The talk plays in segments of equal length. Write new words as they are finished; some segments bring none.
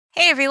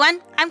Hey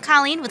everyone, I'm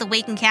Colleen with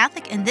Awaken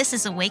Catholic, and this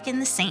is Awaken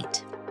the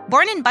Saint.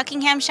 Born in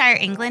Buckinghamshire,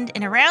 England,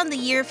 in around the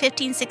year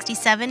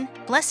 1567,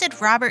 Blessed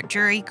Robert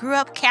Drury grew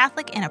up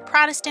Catholic in a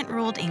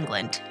Protestant-ruled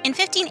England. In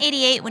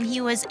 1588, when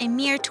he was a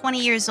mere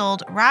 20 years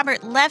old,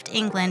 Robert left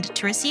England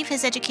to receive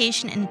his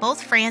education in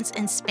both France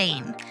and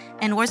Spain,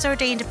 and was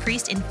ordained a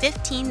priest in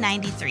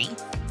 1593.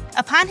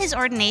 Upon his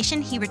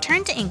ordination, he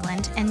returned to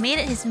England and made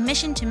it his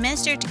mission to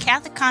minister to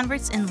Catholic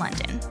converts in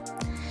London.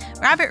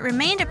 Robert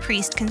remained a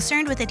priest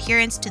concerned with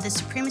adherence to the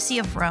supremacy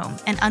of Rome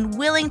and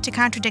unwilling to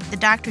contradict the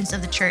doctrines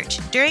of the Church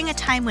during a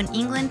time when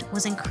England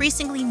was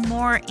increasingly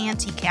more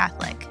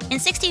anti-Catholic. In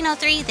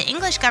 1603, the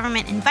English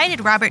government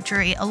invited Robert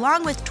Drury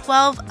along with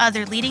 12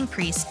 other leading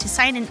priests to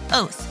sign an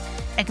oath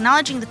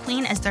acknowledging the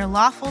Queen as their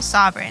lawful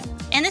sovereign.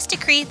 In this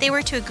decree, they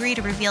were to agree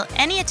to reveal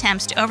any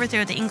attempts to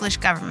overthrow the English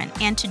government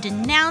and to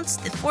denounce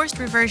the forced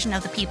reversion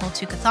of the people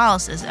to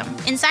Catholicism.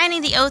 In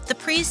signing the oath, the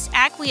priests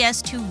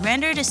acquiesced to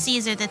render to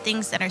Caesar the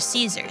things that are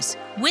Caesar's,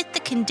 with the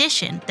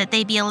condition that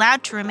they be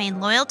allowed to remain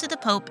loyal to the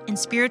Pope in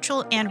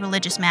spiritual and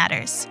religious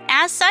matters.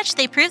 As such,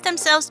 they proved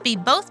themselves to be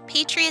both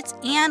patriots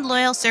and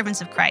loyal servants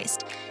of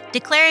Christ,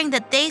 declaring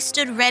that they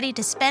stood ready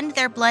to spend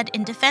their blood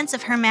in defense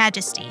of Her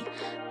Majesty,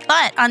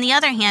 but on the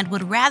other hand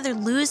would rather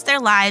lose their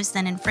lives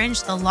than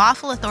infringe the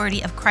lawful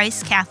authority of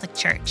Christ's Catholic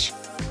Church.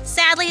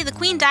 Sadly, the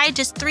Queen died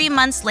just 3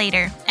 months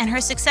later, and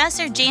her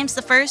successor, James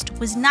I,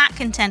 was not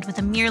content with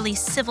a merely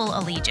civil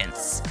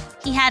allegiance.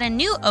 He had a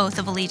new oath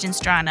of allegiance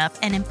drawn up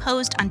and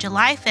imposed on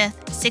July 5,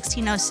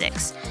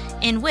 1606,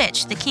 in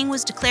which the king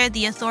was declared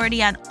the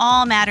authority on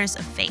all matters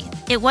of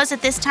faith. It was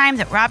at this time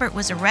that Robert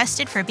was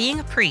arrested for being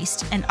a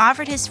priest and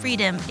offered his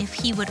freedom if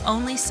he would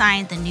only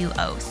sign the new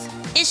oath.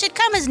 It should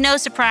come as no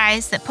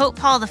surprise that Pope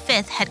Paul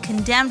V had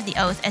condemned the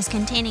oath as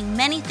containing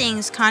many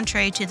things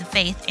contrary to the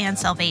faith and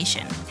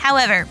salvation.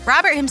 However,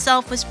 Robert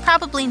himself was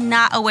probably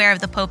not aware of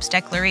the Pope's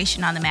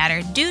declaration on the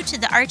matter due to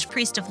the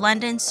Archpriest of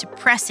London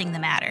suppressing the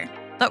matter.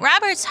 But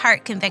Robert's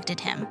heart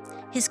convicted him.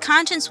 His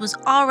conscience was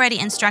already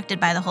instructed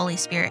by the Holy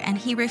Spirit, and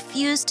he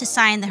refused to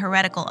sign the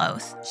heretical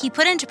oath. He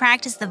put into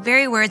practice the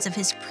very words of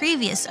his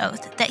previous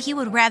oath, that he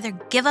would rather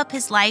give up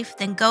his life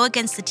than go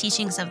against the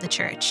teachings of the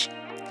Church.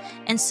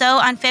 And so,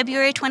 on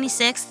February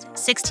 26,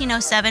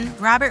 1607,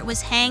 Robert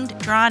was hanged,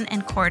 drawn,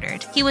 and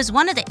quartered. He was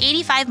one of the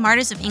 85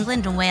 martyrs of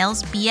England and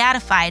Wales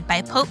beatified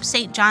by Pope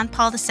St. John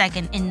Paul II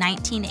in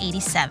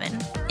 1987.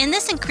 In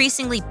this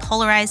increasingly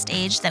polarized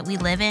age that we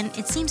live in,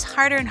 it seems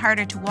harder and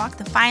harder to walk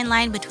the fine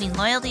line between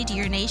loyalty to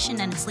your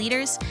nation and its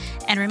leaders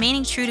and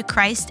remaining true to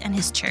Christ and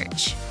His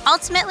Church.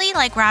 Ultimately,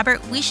 like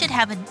Robert, we should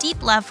have a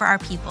deep love for our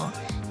people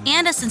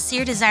and a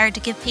sincere desire to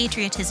give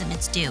patriotism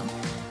its due.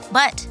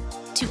 But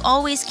to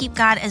always keep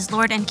God as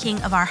Lord and King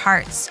of our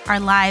hearts, our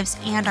lives,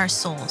 and our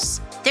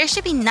souls. There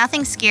should be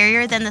nothing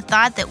scarier than the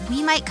thought that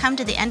we might come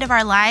to the end of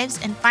our lives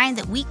and find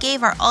that we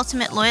gave our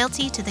ultimate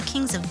loyalty to the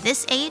kings of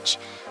this age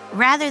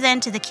rather than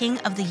to the King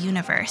of the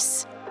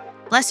universe.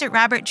 Blessed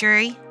Robert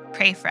Drury,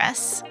 pray for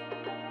us.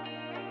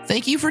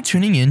 Thank you for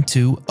tuning in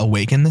to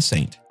Awaken the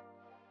Saint.